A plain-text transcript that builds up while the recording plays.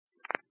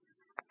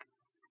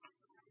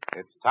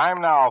It's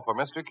time now for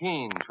Mr.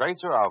 Keene,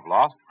 tracer of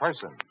lost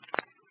persons.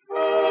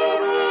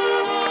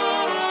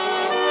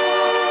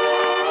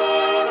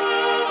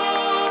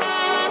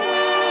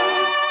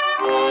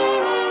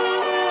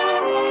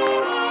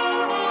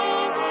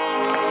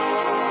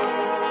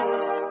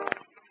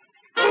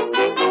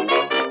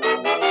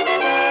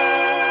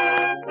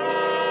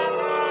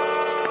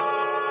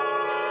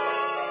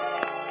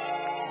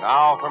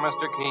 Now for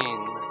Mr.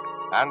 Keene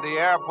and the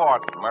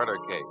airport murder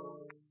case.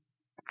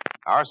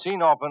 Our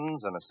scene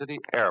opens in a city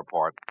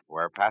airport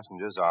where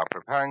passengers are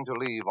preparing to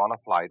leave on a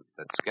flight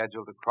that's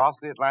scheduled to cross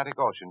the Atlantic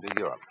Ocean to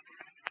Europe.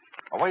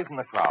 Away from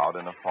the crowd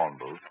in a phone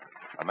booth,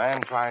 a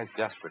man tries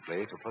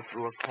desperately to put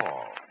through a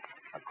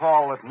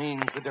call that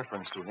means the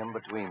difference to him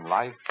between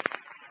life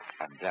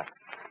and death.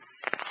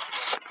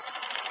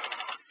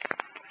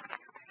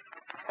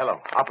 Hello,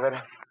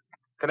 operator.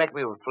 Connect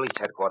me with police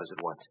headquarters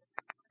at once.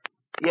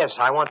 Yes,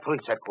 I want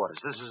police headquarters.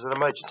 This is an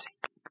emergency.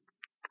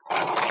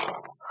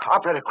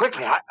 Operator,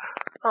 quickly.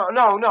 Oh,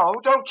 no,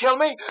 don't kill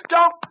me.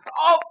 Don't.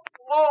 Oh.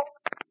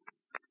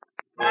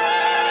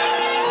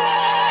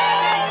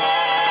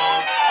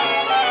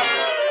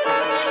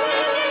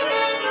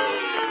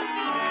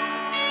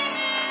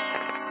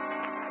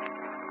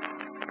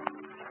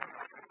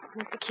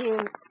 Mr.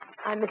 Keene,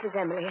 I'm Mrs.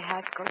 Emily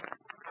Haskell.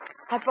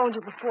 I phoned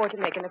you before to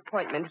make an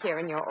appointment here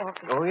in your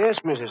office. Oh, yes,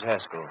 Mrs.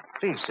 Haskell.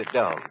 Please sit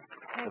down.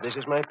 This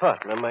is my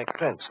partner, Mike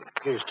Clancy.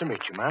 Pleased to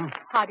meet you, ma'am.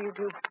 How do you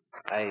do?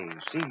 I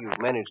see you've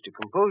managed to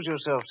compose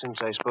yourself since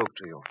I spoke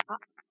to you.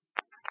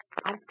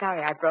 I'm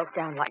sorry I broke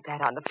down like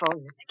that on the phone,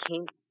 Mr.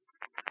 Keene.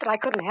 But I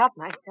couldn't help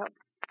myself.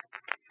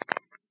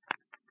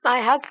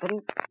 My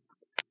husband,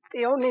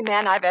 the only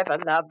man I've ever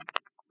loved,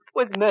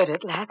 was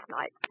murdered last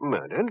night.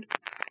 Murdered?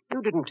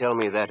 You didn't tell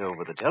me that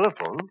over the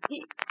telephone.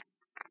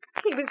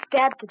 He was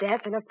stabbed to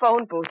death in a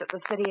phone booth at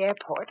the city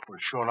airport. Well,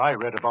 sure, I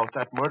read about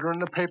that murder in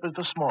the papers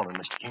this morning,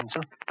 Mr. Keene,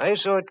 sir. I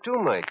saw it too,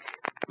 Mike.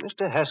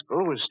 Mr.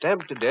 Haskell was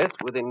stabbed to death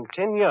within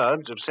 10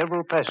 yards of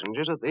several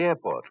passengers at the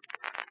airport.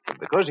 But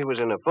because he was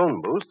in a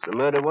phone booth, the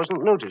murder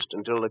wasn't noticed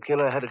until the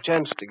killer had a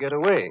chance to get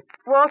away.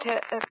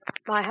 Walter,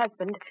 my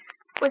husband,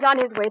 was on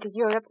his way to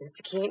Europe,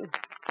 Mr. Keene.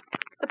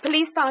 The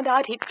police found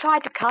out he'd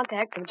tried to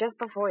contact them just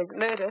before his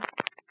murder.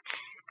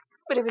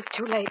 But it was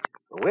too late.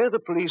 Were the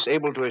police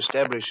able to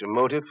establish a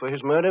motive for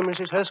his murder,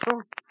 Mrs.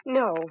 Haskell?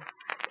 No.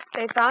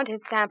 They found his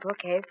sample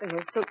case and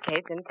his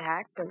suitcase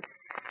intact, and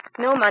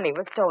no money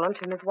was stolen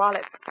from his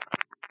wallet.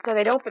 So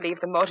they don't believe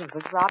the motive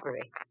was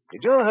robbery.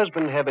 Did your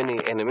husband have any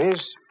enemies?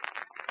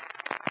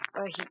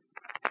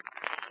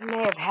 He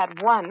may have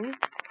had one.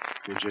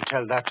 Did you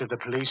tell that to the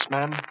police,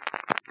 ma'am?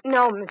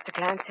 No, Mr.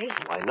 Clancy.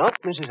 Why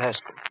not, Mrs.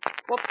 Haskell?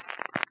 Well,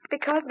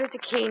 because, Mr.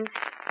 Keene,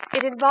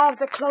 it involves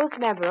a close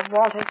member of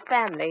Walter's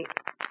family,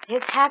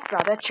 his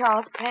half-brother,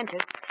 Charles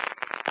Prentice.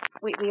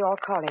 We all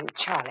call him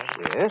Charlie.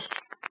 Yes?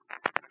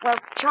 Well,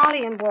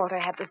 Charlie and Walter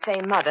had the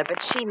same mother, but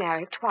she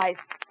married twice.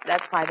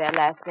 That's why their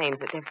last names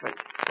are different.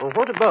 Well,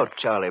 what about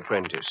Charlie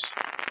Prentice?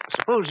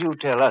 Suppose you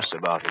tell us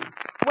about him.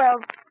 Well,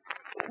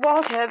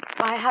 Walter,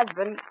 my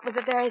husband, was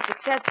a very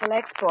successful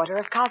exporter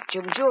of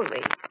costume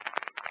jewelry.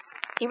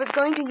 He was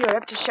going to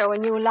Europe to show a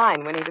new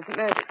line when he was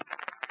murdered.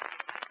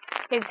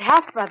 His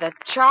half-brother,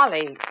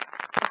 Charlie...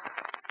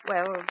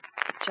 Well,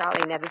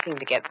 Charlie never seemed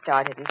to get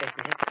started in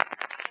business.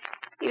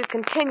 He was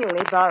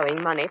continually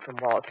borrowing money from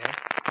Walter,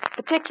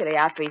 particularly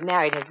after he'd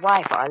married his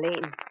wife,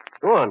 Arlene.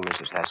 Go on,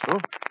 Mrs. Haskell.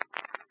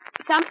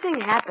 Something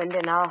happened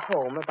in our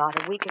home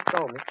about a week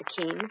ago, Mr.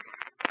 Keene,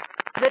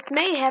 that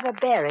may have a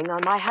bearing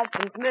on my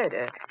husband's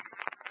murder.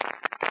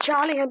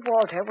 Charlie and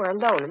Walter were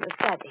alone in the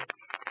study.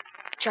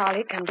 Charlie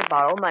had come to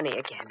borrow money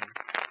again.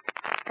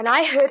 And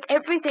I heard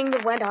everything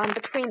that went on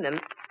between them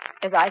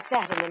as I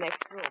sat in the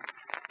next room.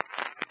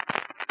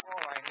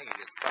 All I need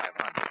is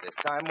 $500 this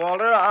time,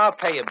 Walter. I'll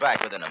pay you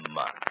back within a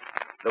month.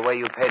 The way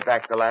you paid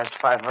back the last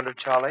 $500,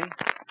 Charlie,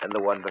 and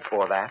the one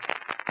before that?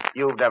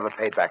 You've never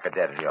paid back a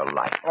debt in your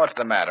life. What's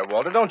the matter,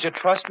 Walter? Don't you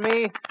trust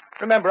me?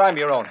 Remember, I'm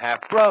your own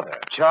half-brother.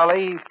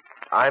 Charlie,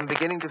 I'm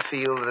beginning to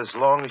feel that as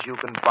long as you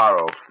can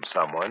borrow from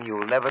someone,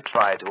 you'll never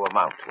try to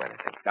amount to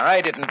anything. I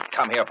didn't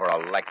come here for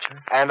a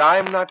lecture. And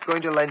I'm not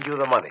going to lend you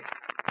the money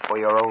for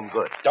your own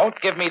good. Don't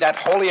give me that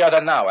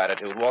holier-than-thou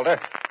attitude, Walter.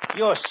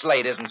 Your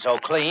slate isn't so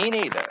clean,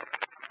 either.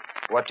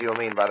 What do you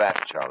mean by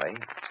that, Charlie?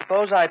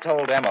 Suppose I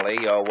told Emily,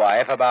 your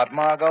wife, about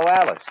Margot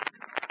Allison.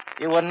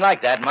 You wouldn't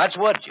like that much,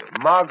 would you?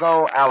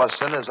 Margot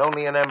Allison is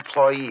only an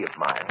employee of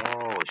mine.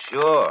 Oh,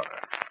 sure.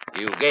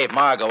 You gave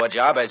Margot a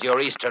job as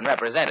your Eastern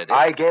representative.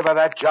 I gave her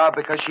that job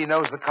because she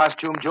knows the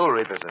costume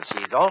jewelry business.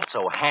 She's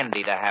also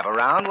handy to have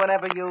around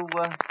whenever you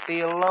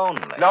feel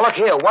lonely. Now, look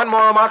here. One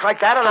more remark like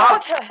that and I'll...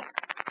 Walter!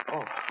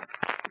 Oh,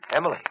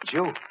 Emily, it's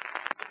you.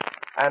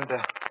 And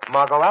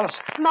Margot Allison.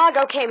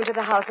 Margot came into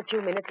the house a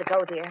few minutes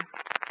ago, dear.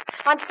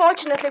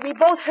 Unfortunately, we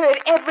both heard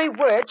every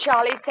word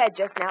Charlie said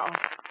just now.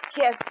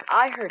 Yes,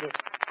 I heard it.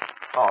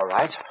 All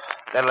right.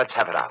 Then let's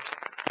have it out.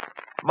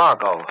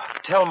 Margot,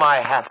 tell my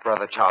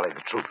half-brother Charlie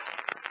the truth.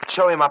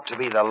 Show him up to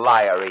be the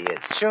liar he is.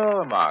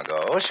 Sure,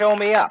 Margot. Show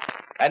me up.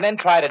 and then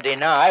try to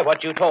deny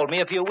what you told me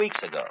a few weeks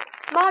ago.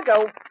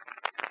 Margot,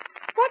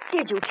 what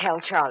did you tell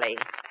Charlie?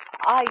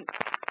 I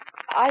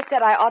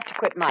said I ought to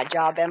quit my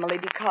job, Emily,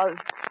 because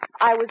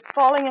I was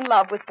falling in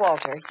love with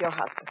Walter, your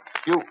husband.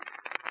 You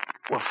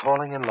were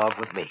falling in love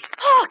with me.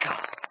 Margot!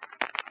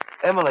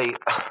 Emily,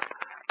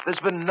 there's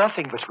been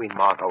nothing between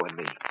Margot and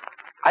me.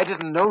 I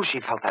didn't know she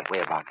felt that way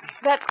about me.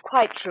 That's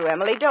quite true,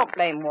 Emily. Don't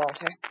blame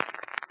Walter.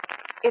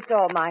 It's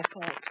all my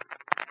fault.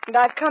 And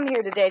I've come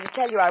here today to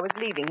tell you I was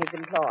leaving his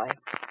employ.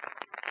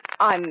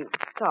 I'm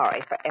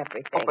sorry for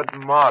everything. Oh, but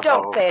Margot...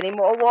 Don't say any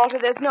more, Walter.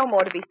 There's no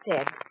more to be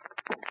said.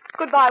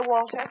 Goodbye,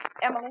 Walter.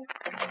 Emily.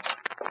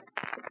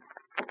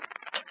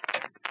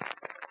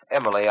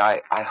 Emily,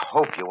 I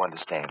hope you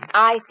understand.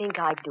 I think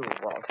I do,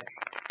 Walter.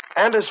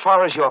 And as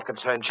far as you're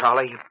concerned,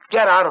 Charlie,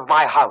 get out of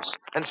my house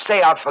and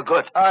stay out for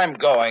good. I'm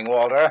going,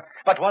 Walter.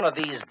 But one of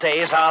these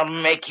days I'll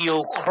make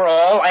you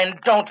crawl, and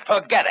don't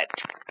forget it.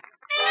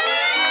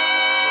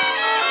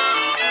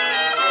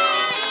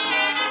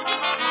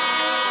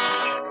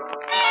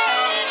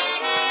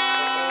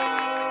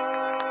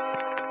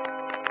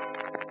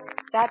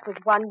 That was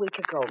 1 week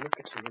ago,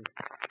 Mr. Keene.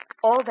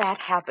 All that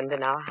happened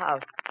in our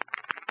house.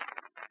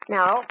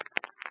 Now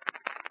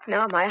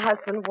my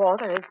husband,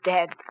 Walter, is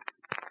dead.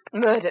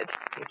 Murdered.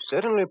 It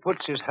certainly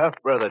puts his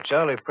half-brother,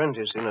 Charlie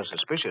Prentice, in a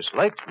suspicious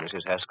light,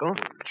 Mrs. Haskell.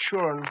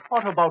 Sure, and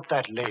what about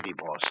that lady,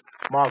 boss,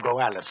 Margot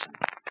Allison?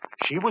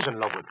 She was in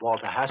love with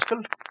Walter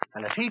Haskell,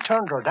 and if he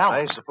turned her down...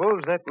 I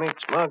suppose that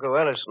makes Margot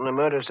Allison a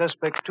murder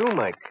suspect too,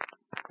 Mike.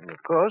 And,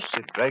 of course,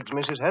 it drags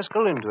Mrs.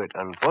 Haskell into it,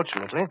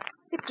 unfortunately.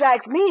 It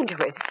drags me into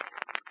it.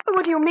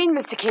 What do you mean,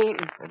 Mr. Keene?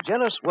 A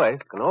jealous wife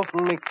can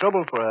often make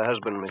trouble for her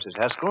husband, Mrs.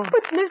 Haskell.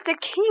 But, Mr.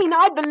 Keene,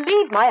 I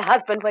believed my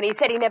husband when he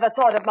said he never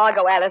thought of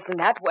Margot Allison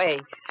that way.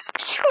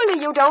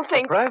 Surely you don't A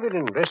think... private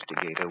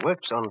investigator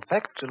works on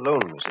facts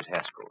alone, Mrs.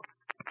 Haskell.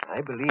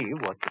 I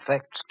believe what the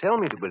facts tell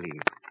me to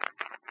believe.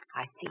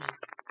 I see.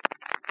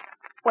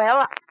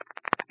 Well,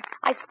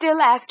 I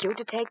still ask you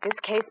to take this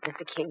case,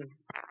 Mr. Keene.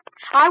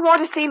 I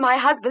want to see my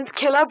husband's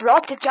killer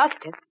brought to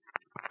justice.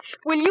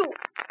 Will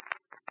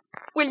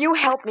you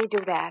help me do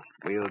that?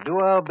 We'll do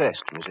our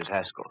best, Mrs.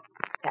 Haskell.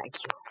 Thank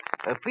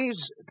you. Please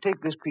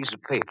take this piece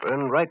of paper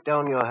and write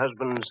down your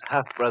husband's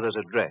half-brother's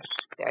address.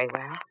 Very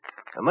well.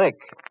 Mike,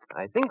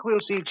 I think we'll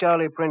see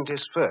Charlie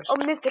Prentice first. Oh,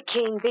 Mr.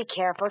 Keene, be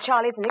careful.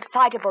 Charlie's an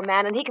excitable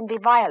man, and he can be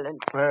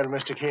violent. Well,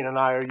 Mr. Keene and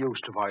I are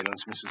used to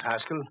violence, Mrs.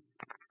 Haskell.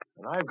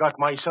 And I've got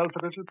myself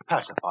a little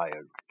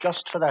pacifier,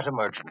 just for that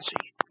emergency.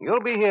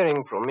 You'll be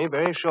hearing from me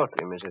very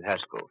shortly, Mrs.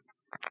 Haskell.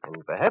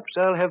 And perhaps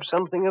I'll have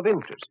something of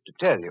interest to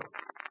tell you.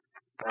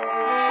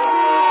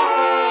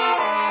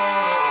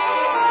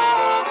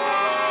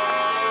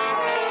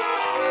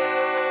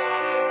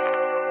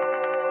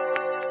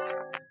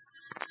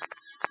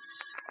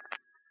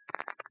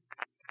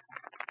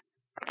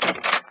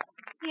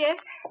 Yes?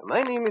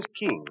 My name is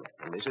Keene,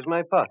 and this is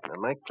my partner,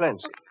 Mike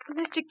Clancy.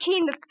 Mr.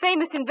 Keene, the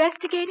famous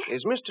investigator?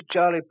 Is Mr.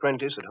 Charlie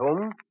Prentice at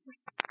home?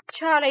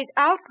 Charlie's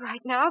out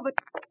right now, but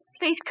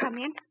please come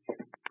in.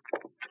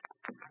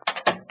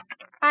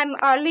 I'm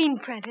Arlene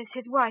Prentice,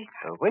 his wife.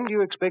 When do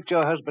you expect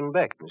your husband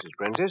back, Mrs.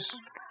 Prentice?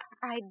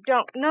 I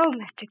don't know,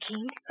 Mr.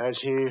 Keene. Has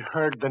he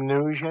heard the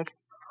news yet?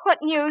 What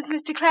news,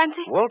 Mr.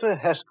 Clancy? Walter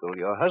Haskell,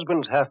 your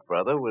husband's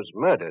half-brother, was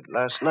murdered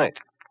last night.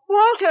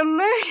 Walter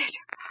murdered?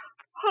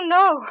 Oh,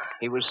 no.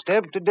 He was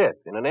stabbed to death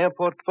in an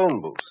airport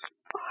phone booth.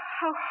 Oh,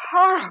 how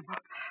horrible.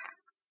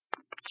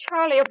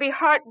 Charlie will be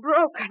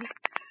heartbroken.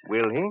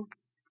 Will he?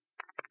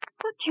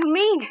 What do you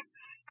mean?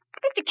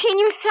 Mr. Keene,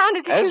 you sound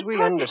as if As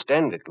we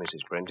understand it,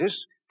 Mrs. Prentice,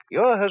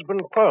 your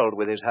husband quarreled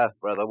with his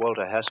half-brother,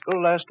 Walter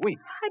Haskell, last week.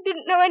 I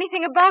didn't know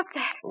anything about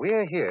that.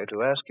 We're here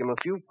to ask him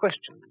a few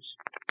questions.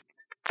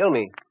 Tell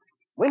me,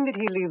 when did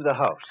he leave the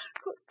house?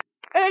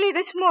 Early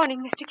this morning,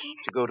 Mr. Keene.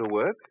 To go to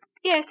work?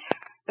 Yes.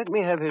 Let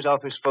me have his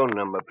office phone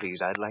number, please.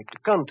 I'd like to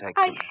contact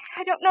him.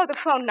 I don't know the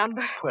phone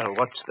number. Well,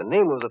 what's the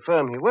name of the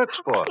firm he works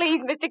for?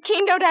 Please, Mr.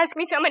 Keene, don't ask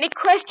me so many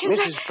questions.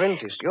 Mrs.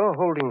 Prentice, you're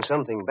holding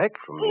something back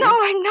from me. No,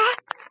 I'm not.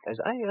 As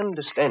I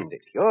understand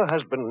it, your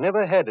husband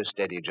never had a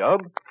steady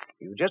job.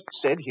 You just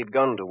said he'd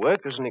gone to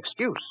work as an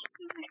excuse.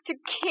 Mr.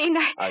 Keene,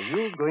 Are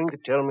you going to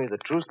tell me the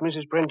truth,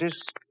 Mrs. Prentice?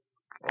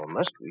 Or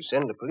must we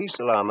send a police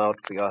alarm out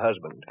for your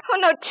husband? Oh,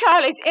 no,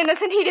 Charlie's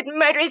innocent. He didn't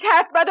murder his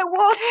half-brother,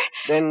 Walter.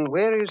 Then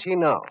where is he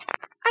now?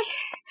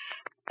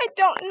 I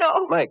don't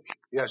know. Mike.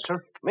 Yes,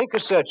 sir. Make a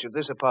search of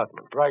this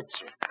apartment. Right,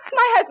 sir.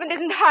 My husband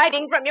isn't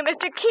hiding from you,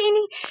 Mr.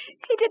 Keene.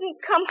 He didn't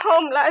come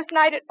home last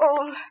night at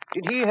all.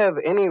 Did he have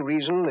any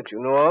reason that you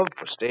know of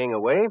for staying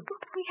away?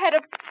 We had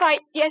a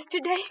fight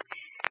yesterday.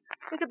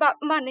 It was about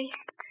money.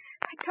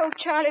 I told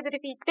Charlie that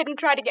if he didn't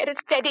try to get a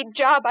steady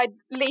job, I'd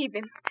leave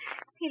him.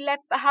 He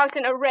left the house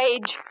in a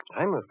rage.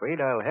 I'm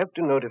afraid I'll have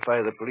to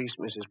notify the police,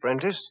 Mrs.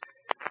 Prentice.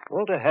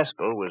 Walter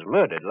Haskell was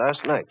murdered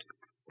last night.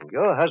 And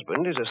your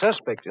husband is a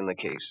suspect in the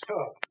case.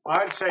 Sure.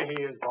 I'll say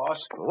he is, boss.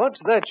 What's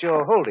that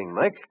you're holding,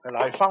 Mike? Well,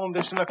 I found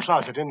this in a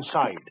closet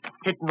inside,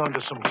 hidden under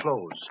some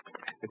clothes.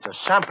 It's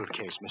a sample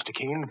case, Mr.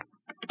 Keene.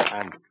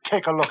 And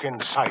take a look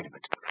inside of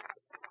it.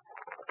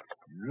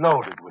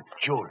 loaded with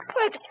jewelry.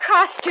 Well, it's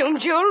costume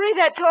jewelry,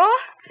 that's all.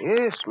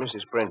 Yes,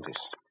 Mrs. Prentice.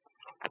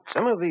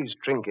 Some of these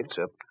trinkets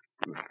are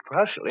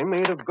partially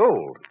made of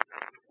gold.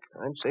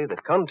 I'd say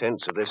the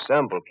contents of this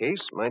sample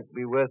case might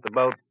be worth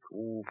about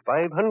 $500.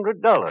 I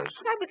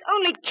was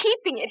only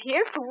keeping it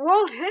here for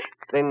Walter.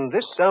 Then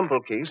this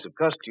sample case of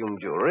costume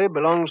jewelry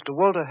belongs to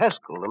Walter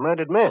Haskell, the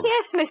murdered man.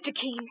 Yes, Mr.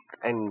 Keene.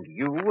 And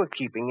you were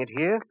keeping it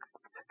here?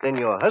 Then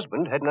your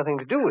husband had nothing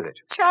to do with it.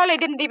 Charlie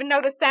didn't even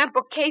know the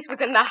sample case was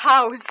in the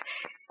house.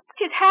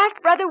 His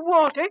half-brother,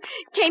 Walter,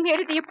 came here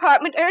to the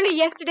apartment early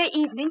yesterday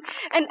evening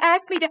and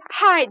asked me to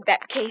hide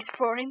that case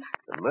for him.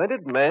 The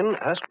murdered man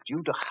asked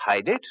you to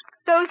hide it?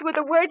 Those were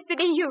the words that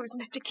he used,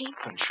 Mr. Keene.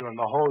 And sure,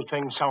 the whole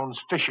thing sounds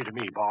fishy to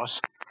me, boss.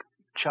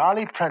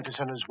 Charlie Prentice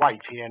and his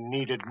wife here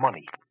needed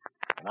money.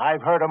 And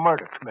I've heard a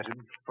murder committed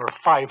for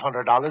 $500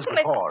 before.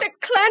 Mr.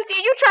 Clancy,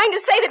 are you trying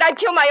to say that I'd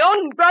kill my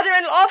own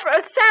brother-in-law for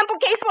a sample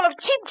case full of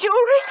cheap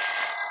jewelry?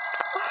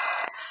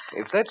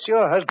 If that's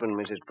your husband,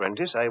 Mrs.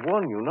 Prentice, I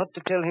warn you not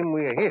to tell him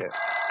we're here.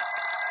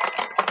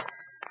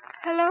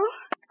 Hello?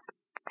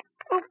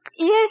 Oh,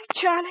 yes,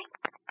 Charlie.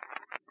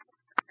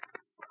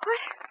 What?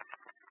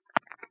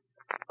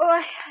 Oh,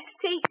 I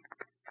see.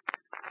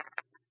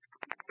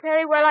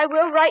 Very well, I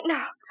will right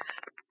now.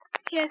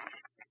 Yes.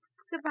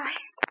 Goodbye.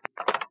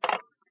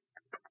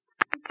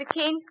 Mr.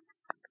 Keene,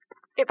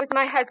 it was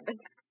my husband.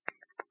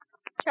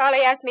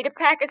 Charlie asked me to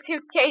pack a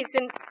suitcase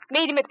and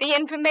meet him at the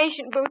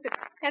information booth at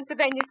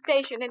Pennsylvania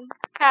Station in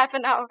half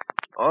an hour.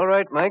 All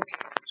right, Mike.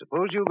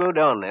 Suppose you go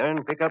down there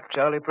and pick up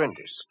Charlie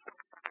Prentice.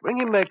 Bring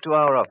him back to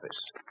our office.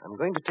 I'm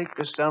going to take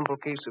this sample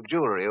case of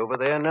jewelry over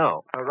there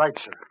now. All right,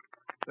 sir.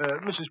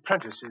 Mrs.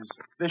 Prentice, is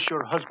this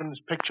your husband's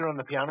picture on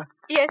the piano?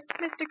 Yes,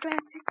 Mr.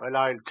 Clancy. Well,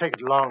 I'll take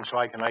it along so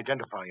I can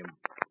identify him.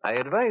 I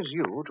advise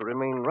you to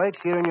remain right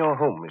here in your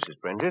home, Mrs.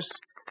 Prentice.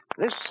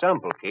 This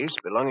sample case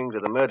belonging to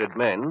the murdered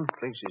man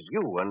places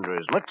you under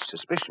as much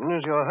suspicion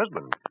as your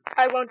husband.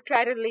 I won't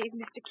try to leave,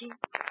 Mr. Keene.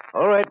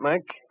 All right,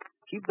 Mike.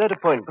 Keep that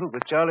appointment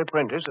with Charlie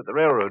Prentice at the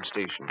railroad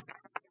station.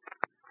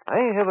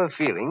 I have a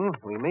feeling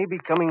we may be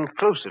coming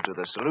closer to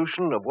the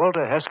solution of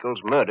Walter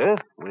Haskell's murder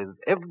with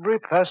every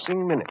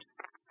passing minute.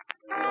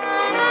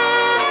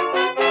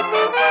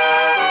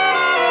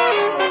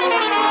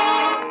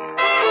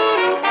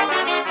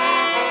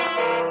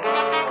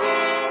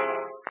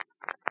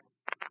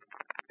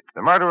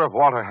 The murder of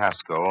Walter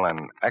Haskell,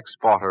 an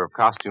exporter of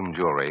costume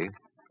jewelry,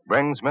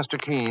 brings Mr.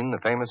 Keene, the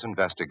famous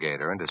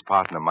investigator, and his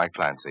partner, Mike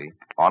Clancy,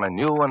 on a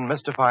new and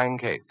mystifying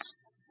case.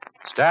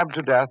 Stabbed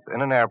to death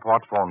in an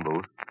airport phone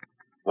booth,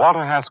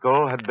 Walter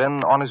Haskell had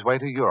been on his way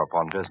to Europe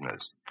on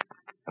business.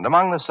 And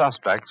among the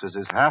suspects is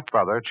his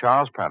half-brother,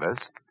 Charles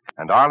Prentice,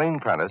 and Arlene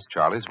Prentice,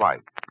 Charlie's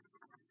wife.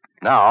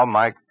 Now,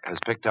 Mike has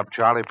picked up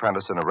Charlie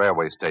Prentice in a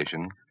railway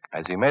station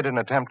as he made an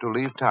attempt to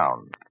leave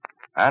town.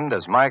 And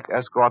as Mike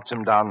escorts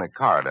him down the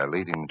corridor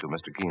leading to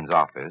Mr. Keene's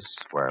office,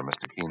 where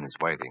Mr. Keene is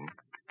waiting.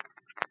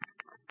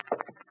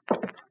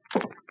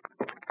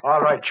 All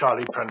right,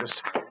 Charlie Prentice.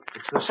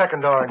 It's the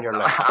second door on your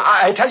left.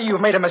 I tell you,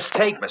 you've made a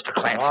mistake, Mr.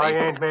 Clancy. I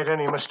ain't made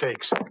any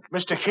mistakes.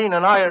 Mr. Keene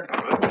and I are...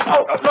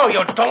 Oh, no,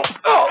 you don't.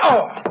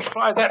 Oh.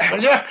 Try that,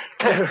 will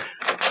you?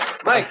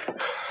 Mike.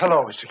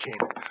 Hello, Mr. Keene.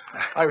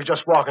 I was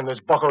just walking this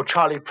bucko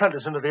Charlie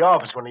Prentice into the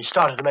office when he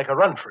started to make a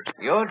run for it.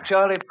 You're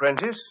Charlie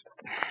Prentice?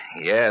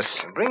 Yes.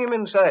 Bring him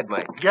inside,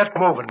 Mike. Get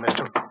moving,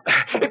 mister.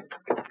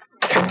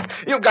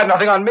 You've got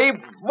nothing on me.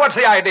 What's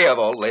the idea of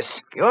all this?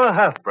 Your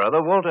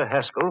half-brother, Walter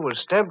Haskell, was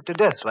stabbed to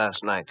death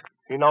last night.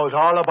 He knows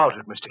all about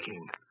it, Mr.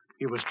 Keene.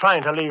 He was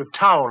trying to leave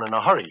town in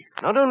a hurry.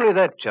 Not only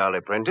that,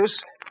 Charlie Prentice,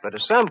 but a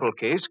sample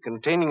case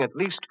containing at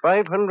least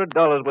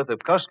 $500 worth of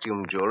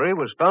costume jewelry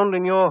was found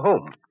in your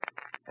home.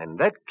 And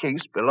that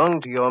case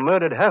belonged to your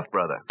murdered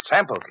half-brother.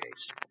 Sample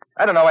case?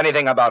 I don't know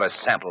anything about a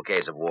sample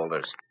case of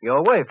Walter's.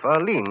 Your wife,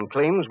 Arlene,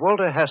 claims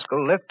Walter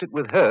Haskell left it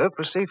with her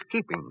for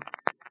safekeeping.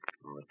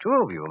 The two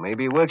of you may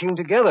be working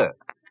together.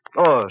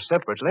 Or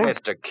separately.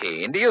 Mr.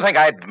 Keene, do you think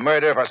I'd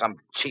murder for some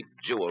cheap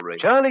jewelry?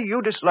 Charlie,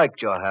 you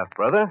disliked your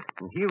half-brother,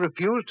 and he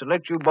refused to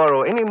let you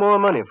borrow any more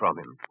money from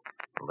him.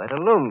 Well, that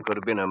alone could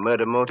have been a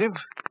murder motive,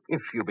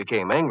 if you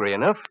became angry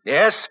enough.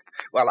 Yes?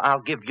 Well,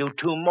 I'll give you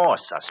two more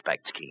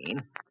suspects,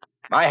 Keene.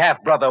 My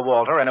half-brother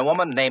Walter and a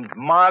woman named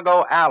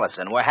Margot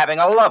Allison were having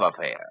a love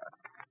affair.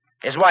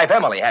 His wife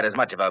Emily had as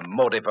much of a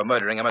motive for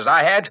murdering him as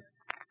I had.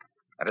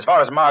 And as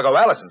far as Margot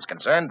Allison's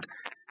concerned,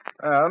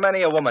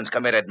 many a woman's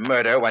committed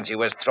murder when she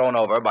was thrown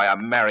over by a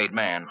married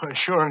man.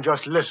 Sure, and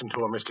just listen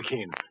to him, Mr.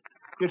 Keene.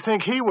 You'd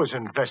think he was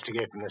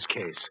investigating this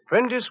case.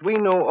 Prentice, we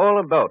know all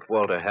about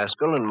Walter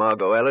Haskell and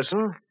Margot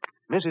Allison.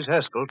 Mrs.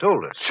 Haskell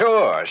told us.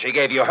 Sure, she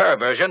gave you her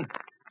version.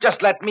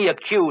 Just let me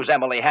accuse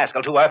Emily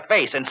Haskell to her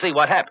face and see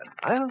what happened.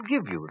 I'll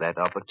give you that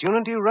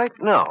opportunity right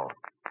now.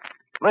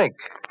 Mike,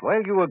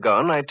 while you were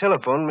gone, I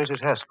telephoned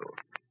Mrs. Haskell.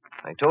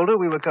 I told her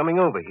we were coming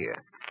over here,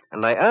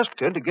 and I asked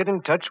her to get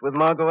in touch with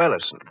Margot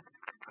Allison.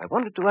 I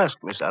wanted to ask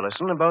Miss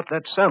Allison about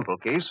that sample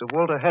case of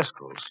Walter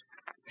Haskell's.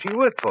 She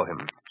worked for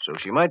him, so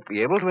she might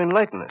be able to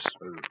enlighten us.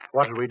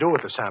 What'll we do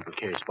with the sample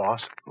case,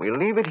 boss? We'll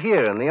leave it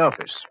here in the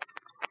office.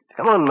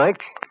 Come on,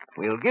 Mike.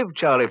 We'll give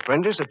Charlie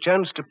Prentice a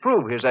chance to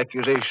prove his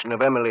accusation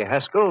of Emily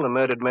Haskell, the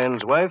murdered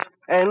man's wife,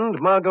 and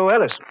Margot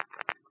Ellison.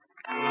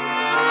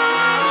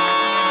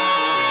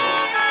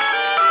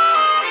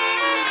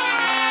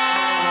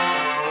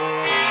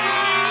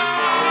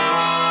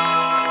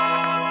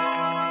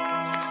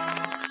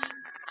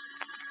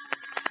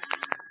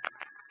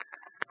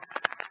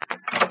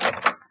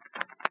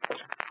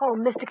 Oh,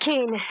 Mr.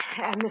 Keene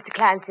and Mr.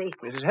 Clancy.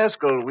 Mrs.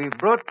 Haskell, we've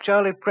brought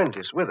Charlie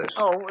Prentice with us.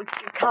 Oh,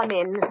 come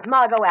in.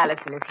 Margot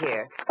Allison is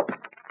here.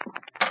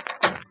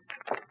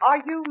 Are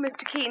you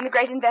Mr. Keene, the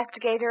great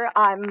investigator?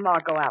 I'm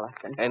Margot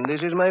Allison. And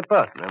this is my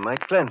partner,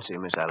 Mike Clancy,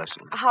 Miss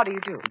Allison. How do you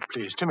do?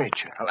 Pleased to meet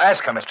you. Well,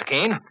 ask her, Mr.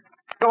 Keene.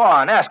 Go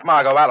on, ask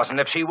Margot Allison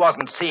if she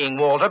wasn't seeing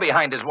Walter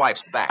behind his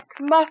wife's back.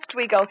 Must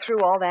we go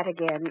through all that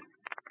again?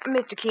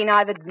 Mr. Keene,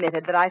 I've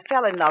admitted that I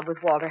fell in love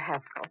with Walter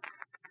Haskell.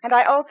 And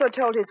I also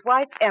told his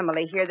wife,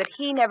 Emily, here that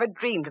he never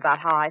dreamed about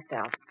how I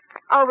felt.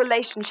 Our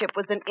relationship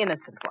was an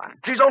innocent one.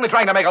 She's only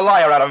trying to make a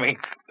liar out of me.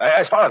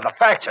 As far as the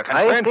facts are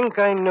concerned... I think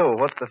I know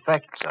what the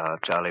facts are,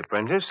 Charlie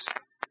Prentice.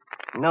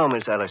 Now,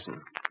 Miss Allison,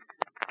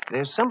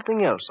 there's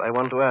something else I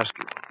want to ask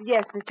you.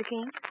 Yes, Mr.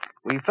 Keene?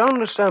 We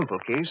found a sample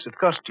case of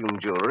costume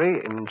jewelry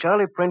in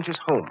Charlie Prentice's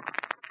home.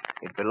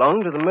 It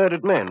belonged to the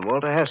murdered man,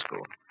 Walter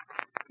Haskell.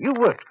 You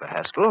worked for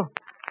Haskell,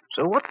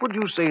 so what would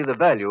you say the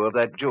value of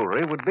that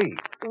jewelry would be?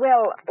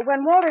 Well,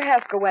 when Walter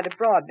Haskell went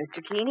abroad,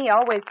 Mr. Keene, he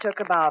always took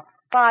about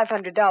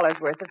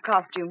 $500 worth of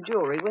costume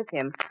jewelry with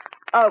him.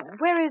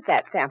 Where is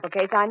that sample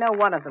case? I know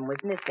one of them was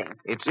missing.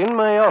 It's in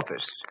my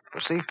office for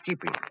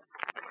safekeeping.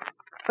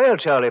 Well,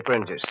 Charlie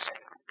Prentice,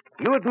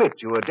 you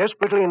admit you were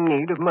desperately in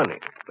need of money,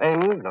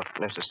 and not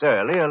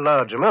necessarily a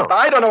large amount.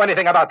 I don't know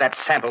anything about that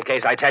sample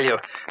case, I tell you.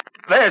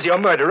 There's your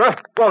murderer,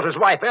 Walter's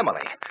wife,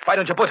 Emily. Why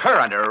don't you put her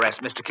under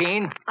arrest, Mr.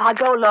 Keene? I'll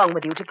go along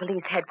with you to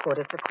police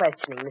headquarters for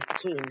questioning,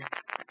 Mr. Keene.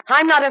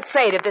 I'm not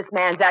afraid of this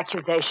man's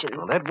accusation.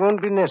 Well, that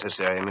won't be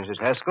necessary, Mrs.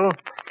 Haskell.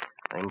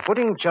 I'm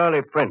putting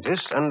Charlie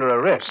Prentice under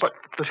arrest.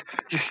 But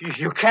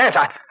you can't.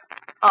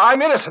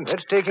 I'm innocent.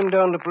 Let's take him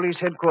down to police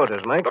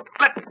headquarters, Mike.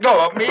 Let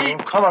go of me.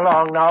 Come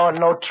along now and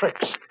no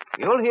tricks.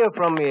 You'll hear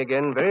from me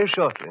again very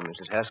shortly,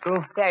 Mrs.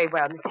 Haskell. Very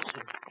well, Mr.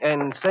 Keene.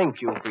 And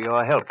thank you for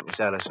your help, Miss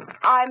Allison.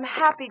 I'm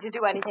happy to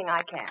do anything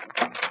I can.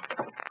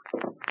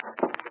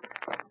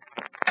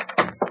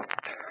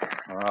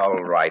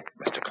 All right,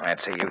 Mr.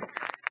 Clancy.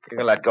 You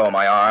can let go of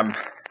my arm.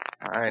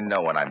 I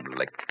know when I'm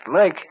licked.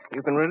 Mike,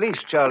 you can release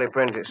Charlie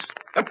Prentice.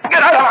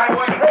 Get out of my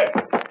way! Hey,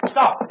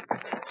 stop!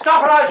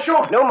 Stop or I'll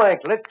shoot! No,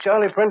 Mike, let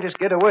Charlie Prentice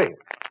get away.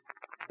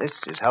 This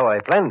is how I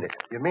planned it.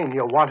 You mean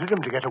you wanted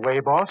him to get away,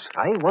 boss?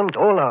 I want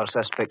all our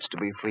suspects to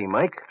be free,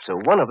 Mike, so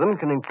one of them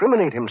can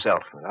incriminate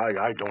himself.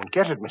 I don't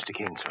get it, Mr.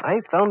 Keene, sir.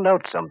 I found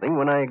out something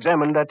when I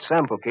examined that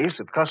sample case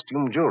of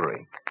costume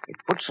jewelry. It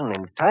puts an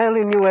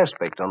entirely new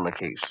aspect on the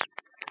case.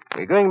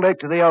 We're going back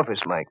to the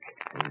office, Mike,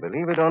 and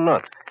believe it or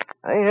not,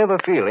 I have a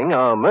feeling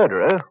our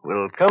murderer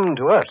will come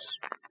to us.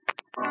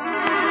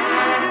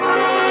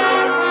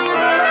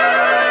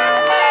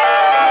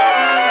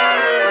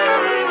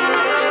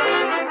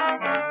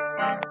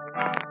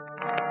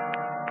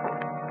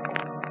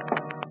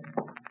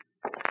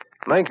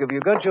 Mike, have you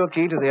got your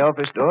key to the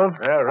office door?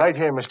 Right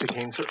here, Mr.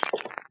 Keene, sir.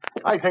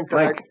 I think that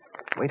Mike,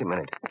 wait a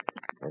minute.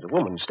 There's a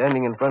woman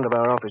standing in front of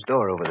our office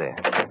door over there.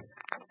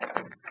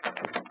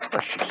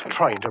 Well, she's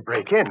trying to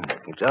break in.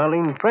 It's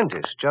Arlene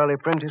Prentice, Charlie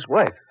Prentice's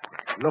wife.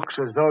 Looks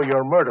as though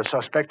your murder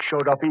suspect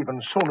showed up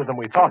even sooner than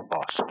we thought,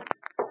 boss.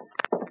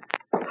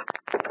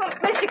 Oh,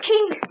 Mr.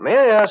 Keene. May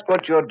I ask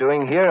what you're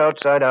doing here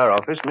outside our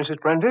office, Mrs.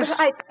 Prentice?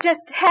 I just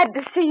had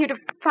to see you to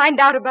find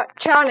out about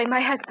Charlie,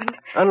 my husband.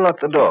 Unlock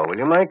the door, will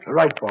you, Mike?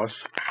 Right, boss.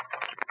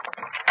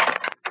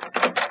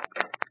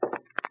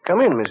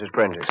 Come in, Mrs.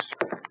 Prentice.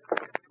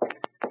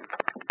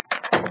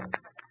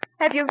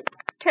 Have you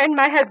turned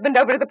my husband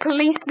over to the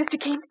police, Mr.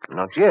 Keene?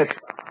 Not yet.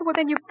 Well,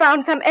 then you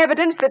found some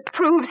evidence that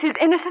proves his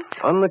innocence?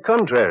 On the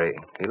contrary,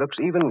 he looks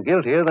even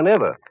guiltier than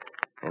ever.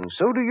 And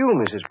so do you,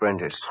 Mrs.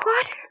 Prentice.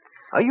 What?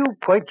 Are you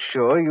quite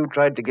sure you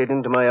tried to get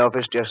into my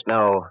office just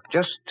now,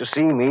 just to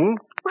see me?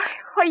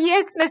 Why,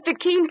 yes, Mr.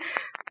 Keene.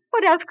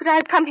 What else could I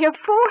have come here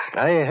for?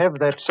 I have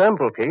that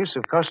sample case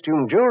of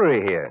costume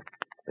jewelry here.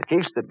 The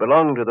case that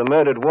belonged to the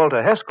murdered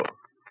Walter Haskell.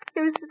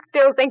 You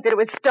still think that it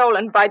was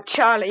stolen by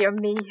Charlie or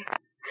me.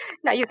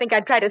 Now you think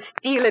I'd try to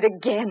steal it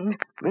again.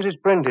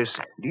 Mrs. Prentice,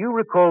 do you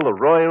recall the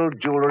Royal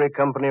Jewelry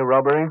Company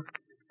robbery?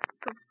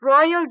 The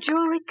Royal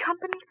Jewelry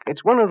Company?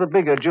 It's one of the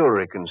bigger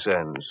jewelry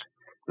concerns.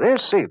 Their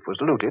safe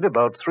was looted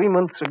about 3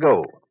 months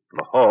ago.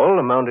 The haul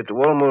amounted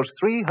to almost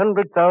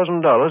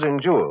 $300,000 in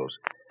jewels.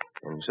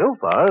 And so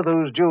far,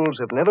 those jewels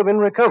have never been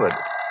recovered.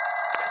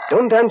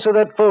 Don't answer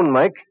that phone,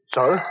 Mike.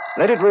 Sir?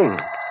 Let it ring.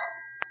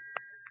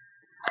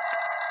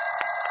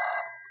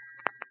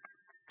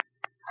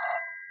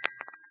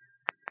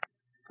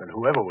 Then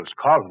whoever was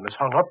calling has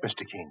hung up,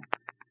 Mr. Keene.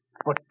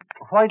 But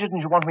why didn't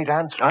you want me to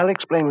answer? I'll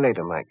explain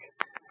later, Mike.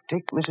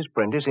 Take Mrs.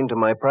 Prentice into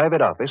my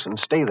private office and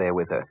stay there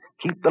with her.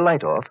 Keep the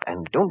light off,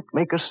 and don't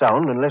make a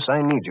sound unless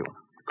I need you.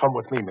 Come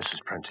with me,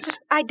 Mrs. Prentice.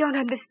 I don't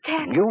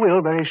understand. You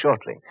will very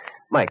shortly.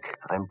 Mike,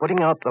 I'm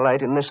putting out the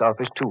light in this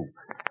office, too.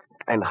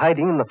 And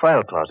hiding in the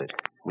file closet.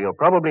 We'll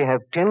probably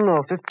have 10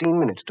 or 15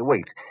 minutes to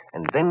wait.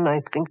 And then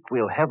I think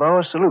we'll have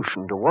our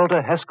solution to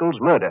Walter Haskell's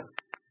murder.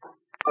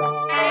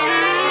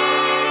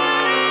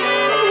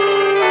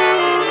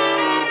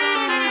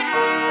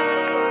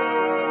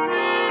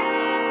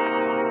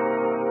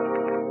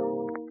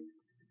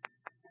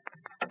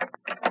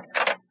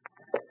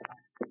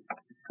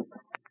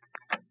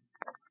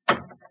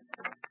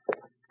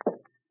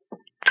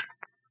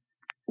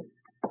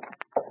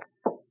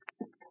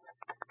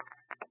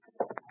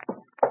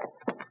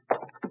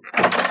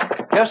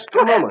 Just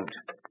a moment.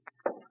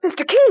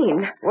 Mr.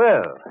 Keene.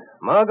 Well,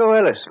 Margot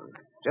Ellison.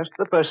 Just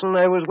the person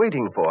I was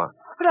waiting for.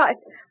 But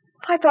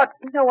I thought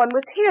no one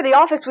was here. The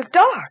office was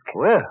dark.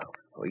 Well,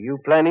 were you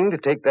planning to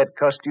take that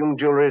costume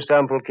jewelry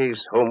sample case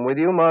home with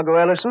you, Margot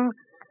Ellison?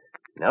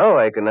 Now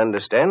I can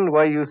understand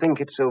why you think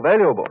it's so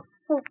valuable.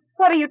 Well,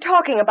 what are you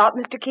talking about,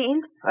 Mr.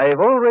 Keene? I've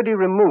already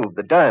removed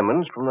the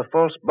diamonds from the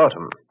false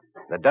bottom.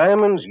 The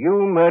diamonds you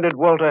murdered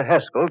Walter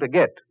Haskell to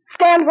get.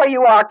 Stand where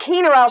you are,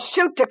 Keene, or I'll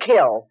shoot to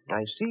kill.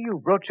 I see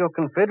you brought your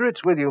Confederates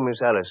with you, Miss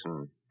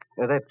Allison.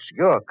 That's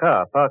your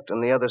car parked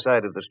on the other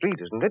side of the street,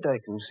 isn't it? I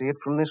can see it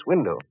from this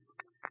window.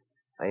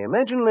 I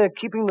imagine they're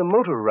keeping the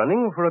motor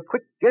running for a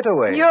quick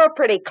getaway. You're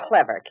pretty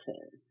clever, Keene.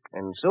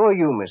 And so are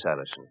you, Miss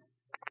Allison.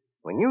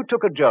 When you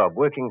took a job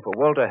working for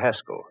Walter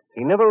Haskell,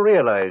 he never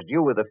realized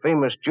you were the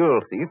famous jewel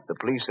thief the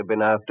police have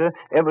been after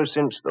ever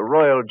since the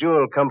Royal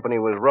Jewel Company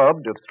was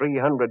robbed of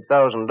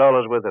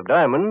 $300,000 worth of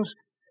diamonds.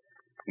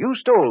 You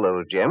stole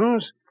those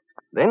gems,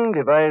 then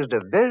devised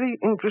a very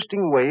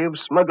interesting way of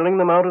smuggling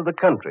them out of the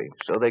country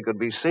so they could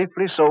be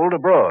safely sold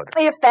abroad.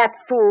 If that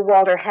fool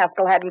Walter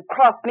Haskell hadn't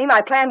crossed me,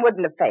 my plan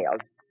wouldn't have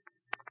failed.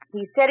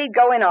 He said he'd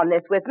go in on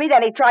this with me,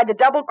 then he tried to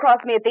double-cross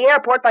me at the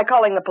airport by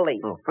calling the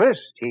police. Well, first,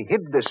 he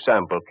hid this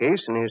sample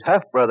case in his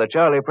half-brother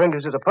Charlie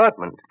Prentice's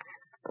apartment.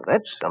 Now,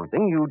 that's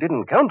something you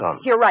didn't count on.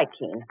 You're right,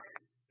 Keene.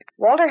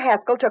 Walter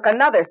Haskell took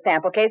another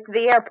sample case to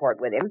the airport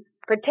with him,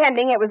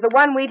 pretending it was the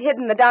one we'd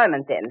hidden the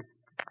diamonds in.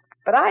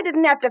 But I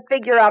didn't have to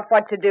figure out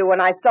what to do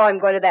when I saw him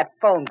going to that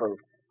phone booth.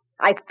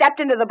 I stepped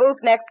into the booth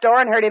next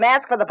door and heard him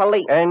ask for the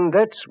police. And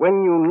that's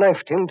when you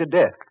knifed him to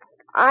death.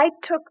 I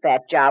took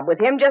that job with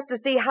him just to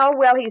see how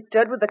well he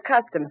stood with the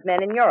customs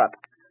men in Europe.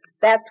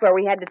 That's where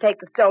we had to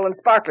take the stolen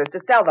sparklers to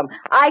sell them.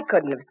 I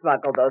couldn't have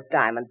smuggled those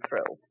diamonds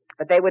through.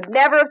 But they would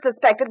never have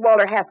suspected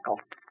Walter Haskell.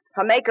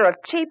 A maker of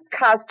cheap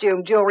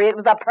costume jewelry, it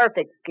was a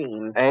perfect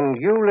scheme. And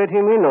you let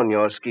him in on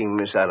your scheme,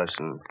 Miss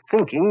Allison,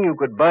 thinking you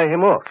could buy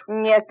him off.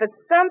 Yes, but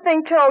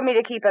something told me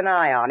to keep an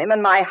eye on him,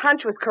 and my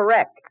hunch was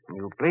correct.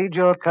 You played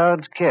your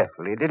cards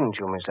carefully, didn't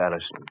you, Miss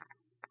Allison?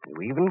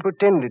 You even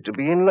pretended to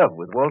be in love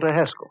with Walter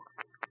Haskell.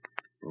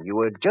 You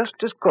were just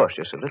as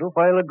cautious a little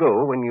while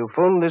ago when you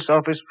phoned this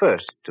office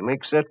first to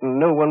make certain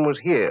no one was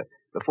here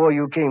before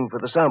you came for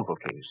the sample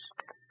case.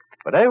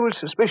 But I was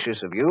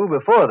suspicious of you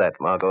before that,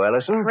 Margot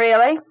Ellison.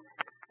 Really?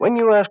 When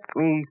you asked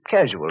me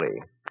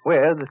casually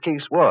where the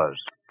case was,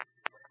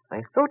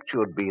 I thought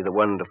you'd be the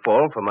one to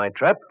fall for my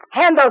trap.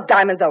 Hand those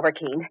diamonds over,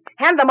 Keene.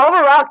 Hand them over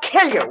or I'll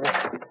kill you.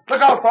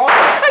 Look out, boss.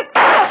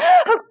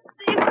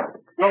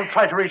 Don't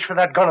try to reach for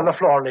that gun on the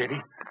floor,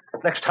 lady.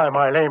 Next time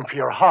I'll aim for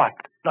your heart,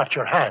 not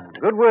your hand.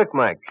 Good work,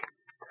 Mike.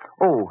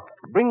 Oh,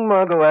 bring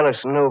Margot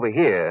Ellison over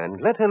here and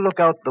let her look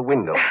out the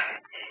window.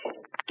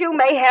 You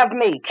may have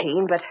me,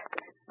 Keene, but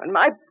when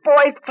my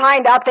boys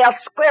find out, they'll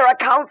square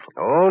accounts.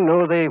 Oh,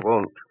 no, they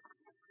won't.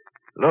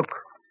 Look.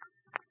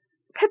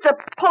 It's a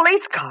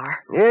police car.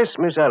 Yes,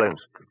 Miss Allison.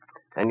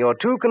 And your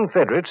two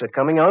Confederates are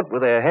coming out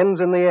with their hands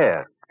in the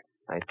air.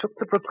 I took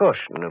the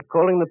precaution of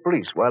calling the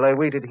police while I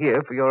waited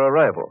here for your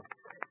arrival.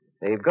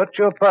 They've got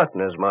your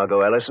partners,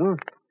 Margot Ellison,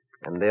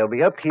 and they'll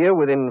be up here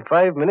within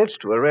 5 minutes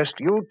to arrest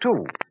you,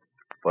 too,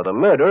 for the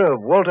murder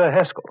of Walter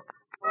Haskell.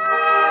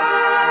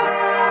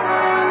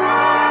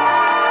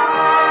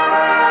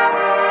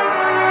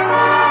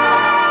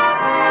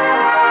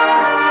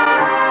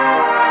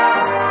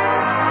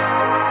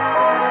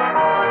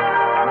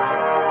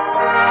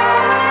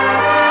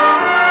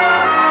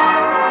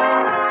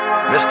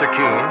 Mr.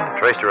 Keene,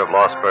 Tracer of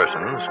Lost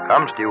Persons,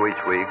 comes to you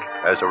each week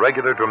as a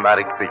regular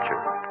dramatic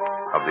feature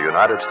of the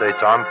United States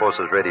Armed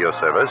Forces Radio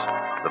Service,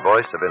 the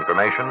voice of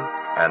information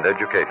and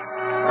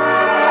education.